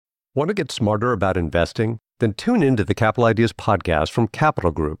Want to get smarter about investing? Then tune into the Capital Ideas podcast from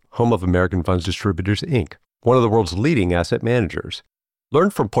Capital Group, home of American Funds Distributors, Inc., one of the world's leading asset managers.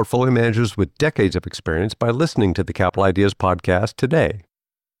 Learn from portfolio managers with decades of experience by listening to the Capital Ideas podcast today.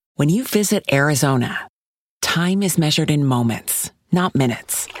 When you visit Arizona, time is measured in moments, not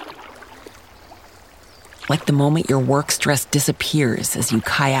minutes. Like the moment your work stress disappears as you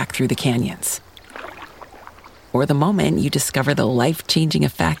kayak through the canyons. Or the moment you discover the life-changing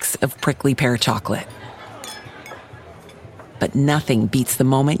effects of prickly pear chocolate. But nothing beats the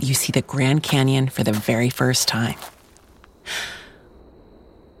moment you see the Grand Canyon for the very first time.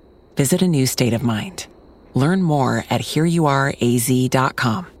 Visit a new state of mind. Learn more at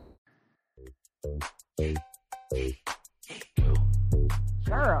hereyouareaz.com.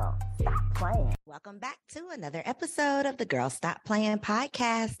 Girl, stop playing. Welcome back to another episode of the Girl Stop Playing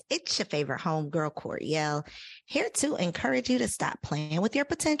podcast. It's your favorite homegirl, Coriel, here to encourage you to stop playing with your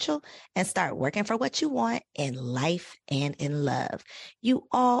potential and start working for what you want in life and in love. You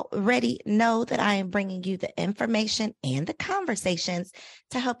already know that I am bringing you the information and the conversations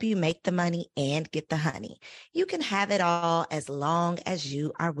to help you make the money and get the honey. You can have it all as long as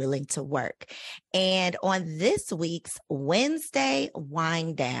you are willing to work. And on this week's Wednesday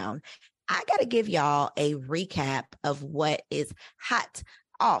wind down, I got to give y'all a recap of what is hot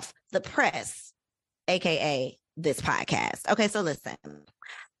off the press, AKA this podcast. Okay, so listen,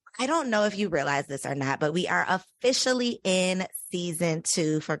 I don't know if you realize this or not, but we are officially in season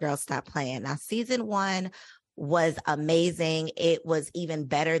 2 for Girl Stop Playing. Now, season 1 was amazing. It was even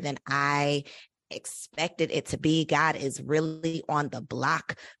better than I expected it to be. God is really on the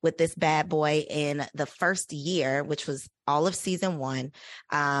block with this bad boy. In the first year, which was all of season 1,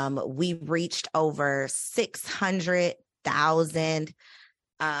 we reached over 600,000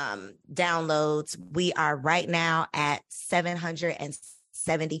 downloads. We are right now at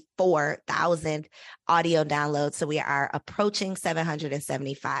 774,000 audio downloads. So we are approaching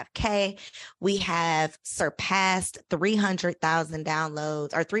 775K. We have surpassed 300,000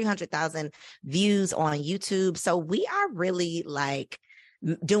 downloads or 300,000 views on YouTube. So we are really like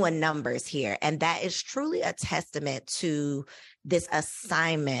doing numbers here. And that is truly a testament to this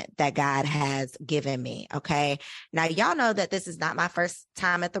assignment that God has given me. Okay. Now, y'all know that this is not my first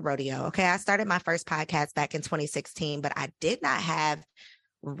time at the rodeo. Okay. I started my first podcast back in 2016, but I did not have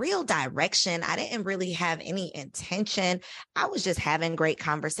real direction. I didn't really have any intention. I was just having great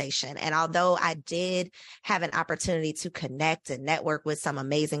conversation. And although I did have an opportunity to connect and network with some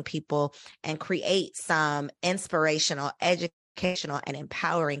amazing people and create some inspirational, educational, and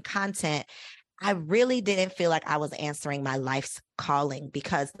empowering content, I really didn't feel like I was answering my life's calling,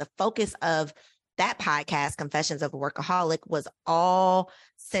 because the focus of that podcast, Confessions of a Workaholic, was all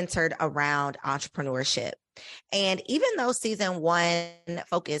centered around entrepreneurship. And even though season 1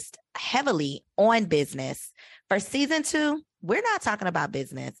 focused heavily on business, for season 2, we're not talking about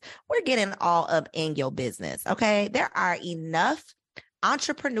business. We're getting all up in your business. Okay. There are enough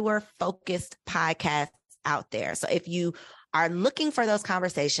entrepreneur focused podcasts out there. So if you are looking for those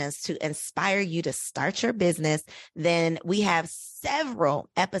conversations to inspire you to start your business, then we have several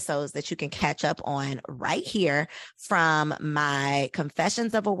episodes that you can catch up on right here, from my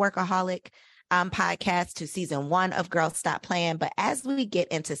Confessions of a Workaholic podcast to season 1 of Girl Stop Playing. But as we get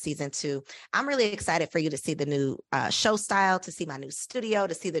into season 2, I'm really excited for you to see the new show style, to see my new studio,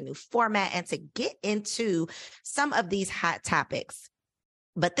 to see the new format, and to get into some of these hot topics.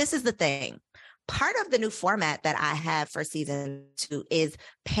 But this is the thing. Part of the new format that I have for season 2 is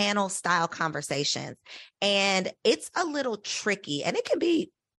panel style conversations. And it's a little tricky, and it can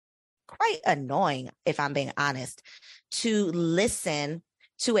be quite annoying, if I'm being honest, to listen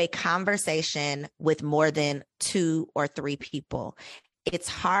to a conversation with more than 2 or 3 people. It's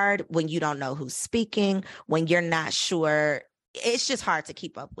hard when you don't know who's speaking, when you're not sure. It's just hard to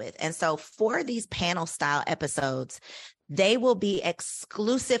keep up with. And so for these panel style episodes, they will be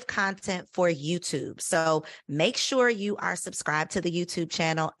exclusive content for YouTube. So make sure you are subscribed to the YouTube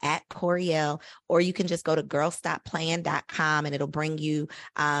channel at Coriel, or you can just go to girlstopplaying.com and it'll bring you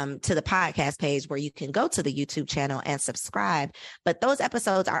to the podcast page where you can go to the YouTube channel and subscribe. But those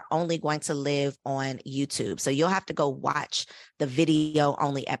episodes are only going to live on YouTube. So you'll have to go watch the video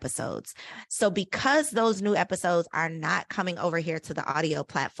only episodes. So because those new episodes are not coming over here to the audio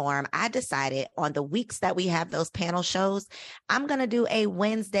platform, I decided on the weeks that we have those panel shows, I'm going to do a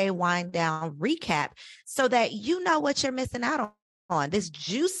Wednesday wind down recap so that you know what you're missing out on. This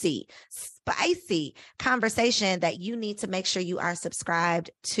juicy, spicy conversation that you need to make sure you are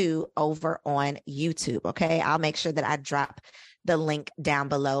subscribed to over on YouTube. Okay. I'll make sure that I drop the link down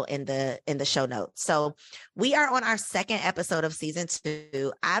below in the show notes. So we are on our second episode of season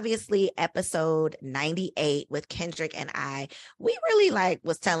 2, obviously episode 98 with Kendrick and I. We really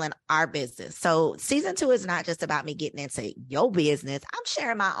was telling our business. So season 2 is not just about me getting into your business. I'm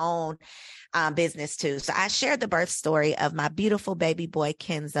sharing my own business too. So I shared the birth story of my beautiful baby boy,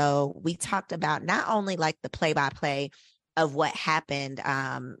 Kenzo. We talked about not only the play-by-play of what happened,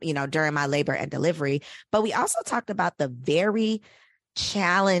 during my labor and delivery, but we also talked about the very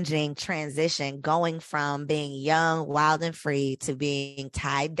challenging transition going from being young, wild, and free to being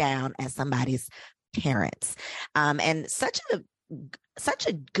tied down as somebody's parents. And such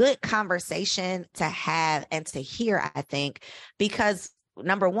a good conversation to have and to hear, I think, because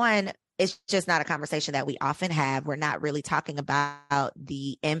number one, it's just not a conversation that we often have. We're not really talking about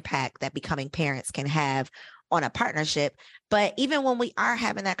the impact that becoming parents can have on a partnership. But even when we are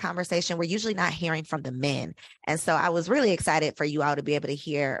having that conversation, we're usually not hearing from the men. And so I was really excited for you all to be able to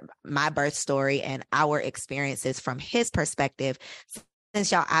hear my birth story and our experiences from his perspective,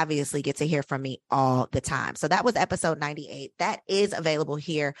 since y'all obviously get to hear from me all the time. So that was episode 98. That is available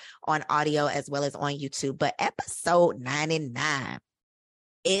here on audio as well as on YouTube. But episode 99,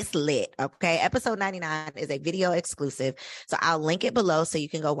 it's lit. Okay. Episode 99 is a video exclusive. So I'll link it below so you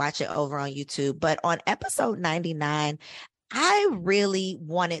can go watch it over on YouTube. But on episode 99, I really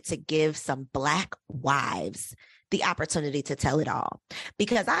wanted to give some Black wives the opportunity to tell it all,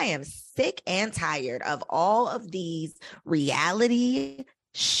 because I am sick and tired of all of these reality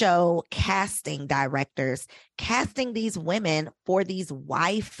show casting directors casting these women for these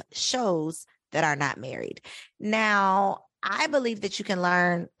wife shows that are not married. Now, I believe that you can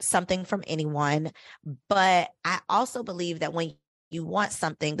learn something from anyone, but I also believe that when you want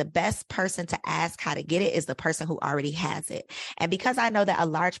something, the best person to ask how to get it is the person who already has it. And because I know that a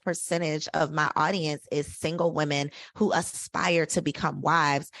large percentage of my audience is single women who aspire to become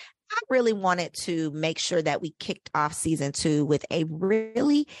wives, I really wanted to make sure that we kicked off season 2 with a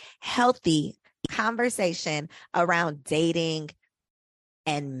really healthy conversation around dating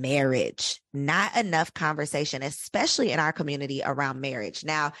and marriage. Not enough conversation, especially in our community, around marriage.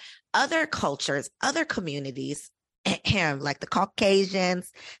 Now, other cultures, other communities, like the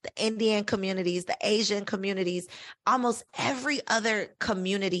Caucasians, the Indian communities, the Asian communities, almost every other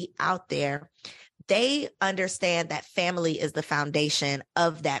community out there, they understand that family is the foundation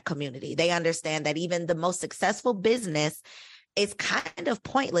of that community. They understand that even the most successful business is kind of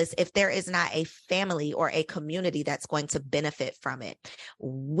pointless if there is not a family or a community that's going to benefit from it.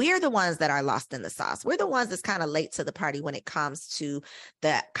 We're the ones that are lost in the sauce. We're the ones that's kind of late to the party when it comes to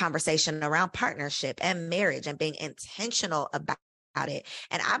the conversation around partnership and marriage and being intentional about it.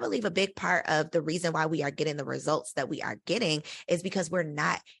 And I believe a big part of the reason why we are getting the results that we are getting is because we're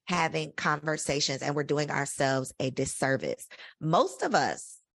not having conversations and we're doing ourselves a disservice. Most of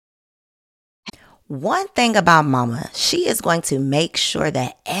us. One thing about mama, she is going to make sure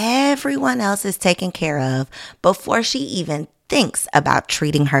that everyone else is taken care of before she even thinks about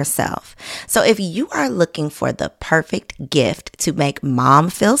treating herself. So if you are looking for the perfect gift to make mom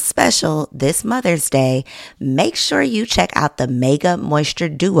feel special this Mother's Day, make sure you check out the Mega Moisture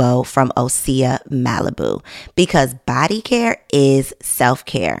Duo from Osea Malibu, because body care is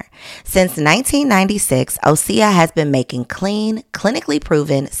self-care. Since 1996, Osea has been making clean, clinically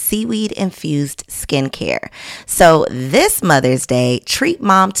proven seaweed-infused skincare. So this Mother's Day, treat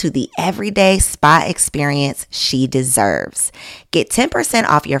mom to the everyday spa experience she deserves. Get 10%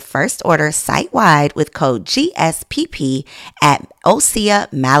 off your first order site-wide with code GSPP at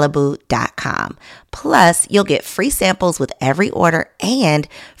OseaMalibu.com. Plus, you'll get free samples with every order and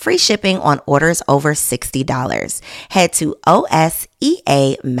free shipping on orders over $60. Head to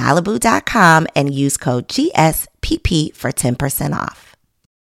OSEAMalibu.com and use code GSPP for 10% off.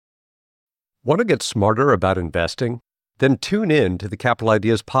 Want to get smarter about investing? Then tune in to the Capital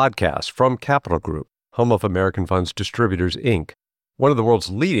Ideas podcast from Capital Group, home of American Funds Distributors, Inc., one of the world's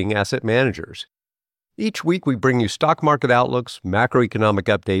leading asset managers. Each week, we bring you stock market outlooks, macroeconomic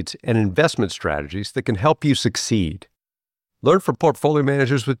updates, and investment strategies that can help you succeed. Learn from portfolio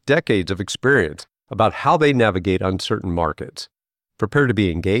managers with decades of experience about how they navigate uncertain markets. Prepare to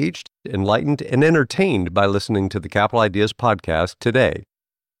be engaged, enlightened, and entertained by listening to the Capital Ideas podcast today.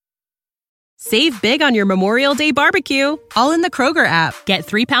 Save big on your Memorial Day barbecue, all in the Kroger app. Get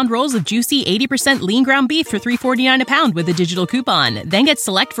 3-pound rolls of juicy 80% lean ground beef for $3.49 a pound with a digital coupon. Then get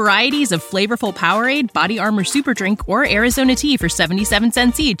select varieties of flavorful Powerade, Body Armor Super Drink, or Arizona tea for 77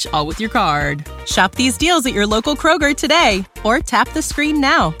 cents each, all with your card. Shop these deals at your local Kroger today, or tap the screen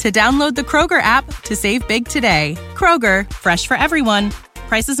now to download the Kroger app to save big today. Kroger, fresh for everyone.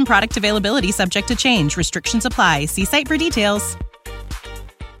 Prices and product availability subject to change. Restrictions apply. See site for details.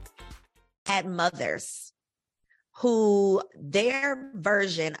 At mothers who their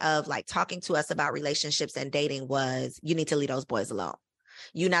version of like talking to us about relationships and dating was, you need to leave those boys alone.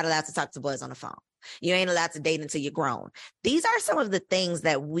 You're not allowed to talk to boys on the phone. You ain't allowed to date until you're grown. These are some of the things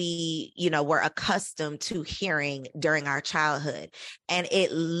that we, were accustomed to hearing during our childhood. And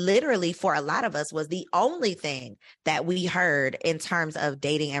it literally, for a lot of us, was the only thing that we heard in terms of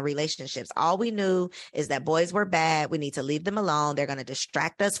dating and relationships. All we knew is that boys were bad. We need to leave them alone. They're going to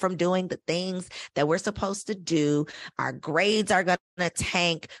distract us from doing the things that we're supposed to do. Our grades are going to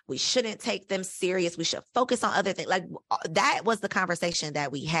tank. We shouldn't take them serious. We should focus on other things. Like that was the conversation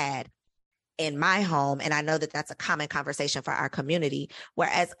that we had in my home. And I know that that's a common conversation for our community,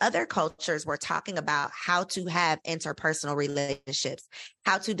 whereas other cultures were talking about how to have interpersonal relationships,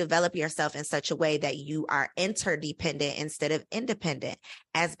 how to develop yourself in such a way that you are interdependent instead of independent.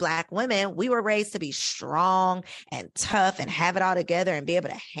 As Black women, we were raised to be strong and tough and have it all together and be able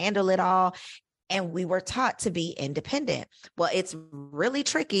to handle it all. And we were taught to be independent. Well, it's really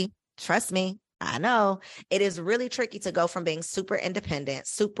tricky. Trust me. I know it is really tricky to go from being super independent,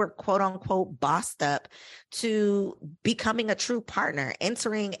 super quote unquote bossed up to becoming a true partner,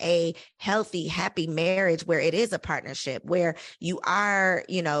 entering a healthy, happy marriage where it is a partnership, where you are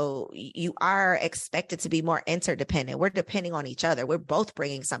expected to be more interdependent. We're depending on each other. We're both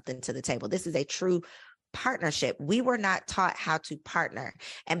bringing something to the table. This is a true partnership. We were not taught how to partner.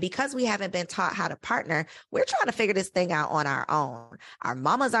 And because we haven't been taught how to partner, we're trying to figure this thing out on our own. Our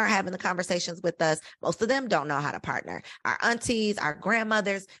mamas aren't having the conversations with us. Most of them don't know how to partner. Our aunties, our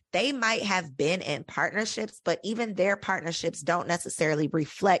grandmothers, they might have been in partnerships, but even their partnerships don't necessarily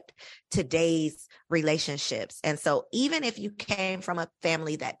reflect today's relationships. And so even if you came from a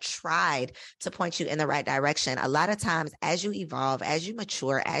family that tried to point you in the right direction, a lot of times as you evolve, as you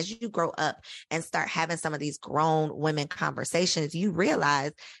mature, as you grow up and start having some of these grown women conversations, you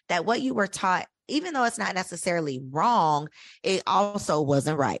realize that what you were taught, even though it's not necessarily wrong, it also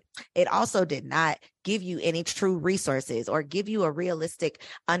wasn't right. It also did not give you any true resources or give you a realistic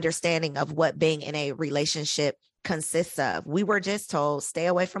understanding of what being in a relationship consists of. We were just told, stay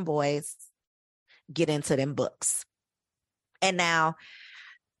away from boys, get into them books. And now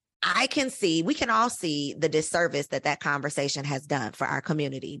we can all see the disservice that conversation has done for our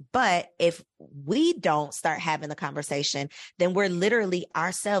community. But if we don't start having the conversation, then we're literally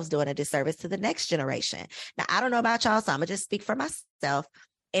ourselves doing a disservice to the next generation. Now, I don't know about y'all, so I'm gonna just speak for myself.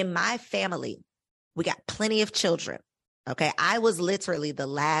 In my family, we got plenty of children. Okay. I was literally the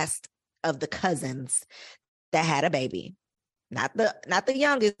last of the cousins that had a baby. Not the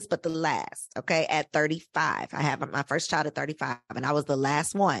youngest, but the last, okay, at 35. I have my first child at 35, and I was the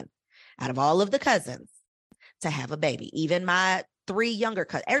last one out of all of the cousins to have a baby. Even my 3 younger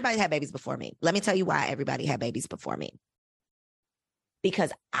cousins, everybody had babies before me. Let me tell you why everybody had babies before me.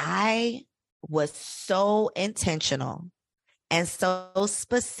 Because I was so intentional and so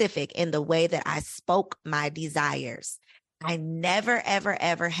specific in the way that I spoke my desires. I never, ever,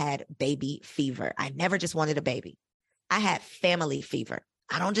 ever had baby fever. I never just wanted a baby. I had family fever.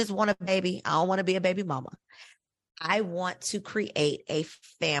 I don't just want a baby. I don't want to be a baby mama. I want to create a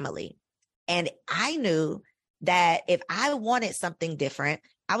family. And I knew that if I wanted something different,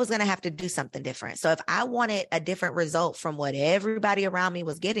 I was going to have to do something different. So if I wanted a different result from what everybody around me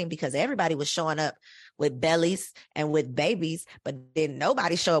was getting, because everybody was showing up with bellies and with babies, but then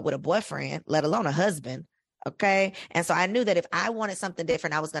nobody show up with a boyfriend, let alone a husband. Okay. And so I knew that if I wanted something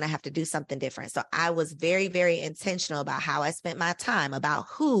different, I was going to have to do something different. So I was very, very intentional about how I spent my time, about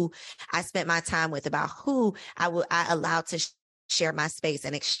who I spent my time with, about who I allowed to share my space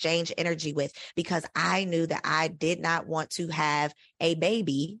and exchange energy with, because I knew that I did not want to have a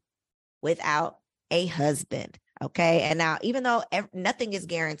baby without a husband. Okay. And now, even though nothing is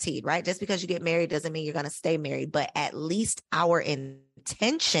guaranteed, right? Just because you get married doesn't mean you're going to stay married, but at least our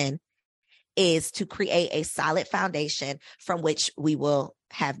intention is to create a solid foundation from which we will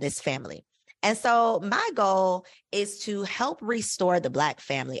have this family. And so my goal is to help restore the Black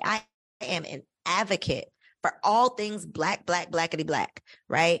family. I am an advocate for all things Black, blackity black,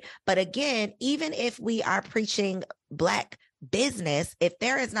 right? But again, even if we are preaching Black business, if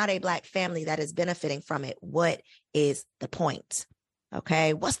there is not a Black family that is benefiting from it, what is the point?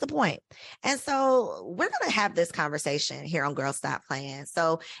 Okay, what's the point? And so we're going to have this conversation here on Girl Stop Playing.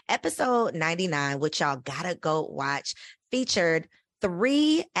 So episode 99, which y'all gotta go watch, featured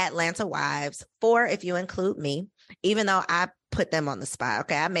 3 Atlanta wives, 4 if you include me, even though I put them on the spot.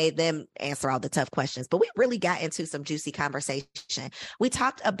 Okay. I made them answer all the tough questions, but we really got into some juicy conversation. We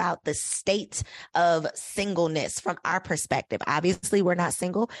talked about the state of singleness from our perspective. Obviously, we're not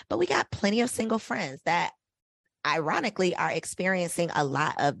single, but we got plenty of single friends that ironically are experiencing a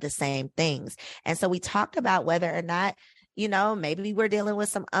lot of the same things. And so we talked about whether or not, maybe we're dealing with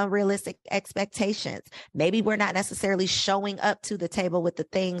some unrealistic expectations. Maybe we're not necessarily showing up to the table with the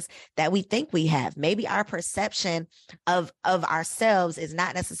things that we think we have. Maybe our perception of ourselves is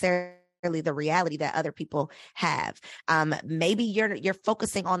not necessarily the reality that other people have. Maybe you're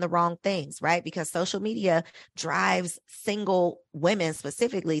focusing on the wrong things, right? Because social media drives single women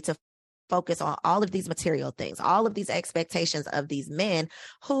specifically to focus on all of these material things, all of these expectations of these men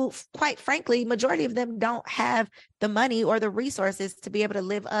who, quite frankly, majority of them don't have the money or the resources to be able to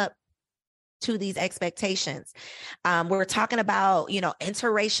live up to these expectations. We're talking about,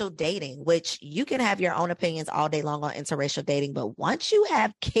 interracial dating, which you can have your own opinions all day long on interracial dating. But once you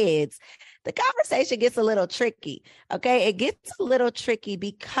have kids, the conversation gets a little tricky. Okay. It gets a little tricky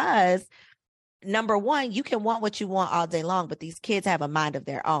because number one, you can want what you want all day long, but these kids have a mind of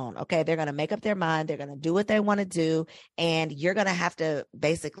their own. Okay. They're going to make up their mind. They're going to do what they want to do. And you're going to have to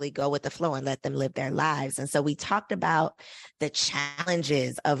basically go with the flow and let them live their lives. And so we talked about the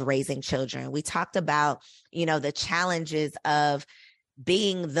challenges of raising children. We talked about, the challenges of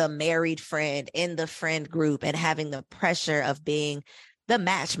being the married friend in the friend group and having the pressure of being the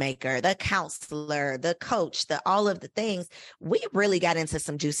matchmaker, the counselor, the coach, all of the things. We really got into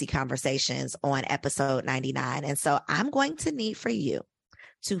some juicy conversations on episode 99. And so I'm going to need for you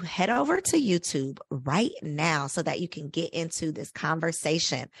to head over to YouTube right now so that you can get into this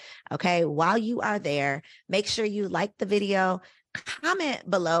conversation. Okay. While you are there, make sure you like the video, comment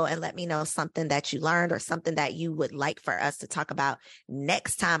below and let me know something that you learned or something that you would like for us to talk about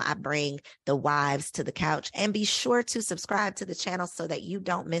next time I bring the wives to the couch. And be sure to subscribe to the channel so that you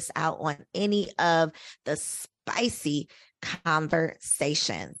don't miss out on any of the spicy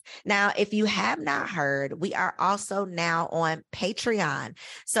conversations. Now, if you have not heard, we are also now on Patreon.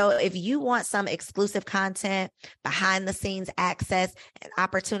 So if you want some exclusive content, behind the scenes access, an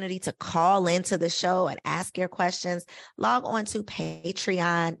opportunity to call into the show and ask your questions, log on to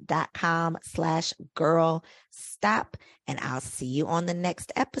patreon.com/girlstop. And I'll see you on the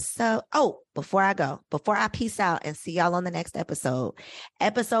next episode. Oh, before I peace out and see y'all on the next episode,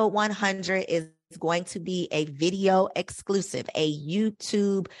 episode 100 is going to be a video exclusive, a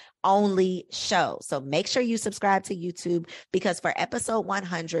YouTube only show. So make sure you subscribe to YouTube because for episode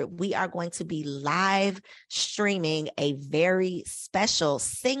 100, we are going to be live streaming a very special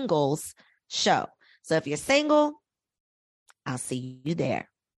singles show. So if you're single, I'll see you there.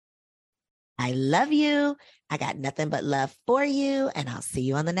 I love you. I got nothing but love for you, and I'll see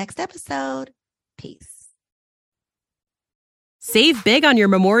you on the next episode. Peace. Save big on your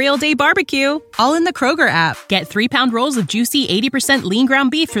Memorial Day barbecue, all in the Kroger app. Get 3-pound rolls of juicy 80% lean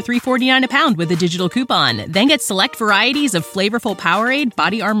ground beef for $3.49 a pound with a digital coupon. Then get select varieties of flavorful Powerade,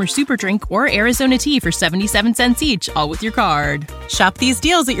 Body Armor Super Drink, or Arizona tea for 77 cents each, all with your card. Shop these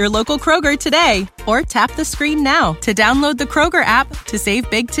deals at your local Kroger today, or tap the screen now to download the Kroger app to save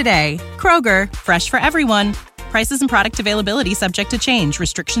big today. Kroger, fresh for everyone. Prices and product availability subject to change.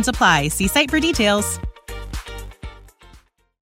 Restrictions apply. See site for details.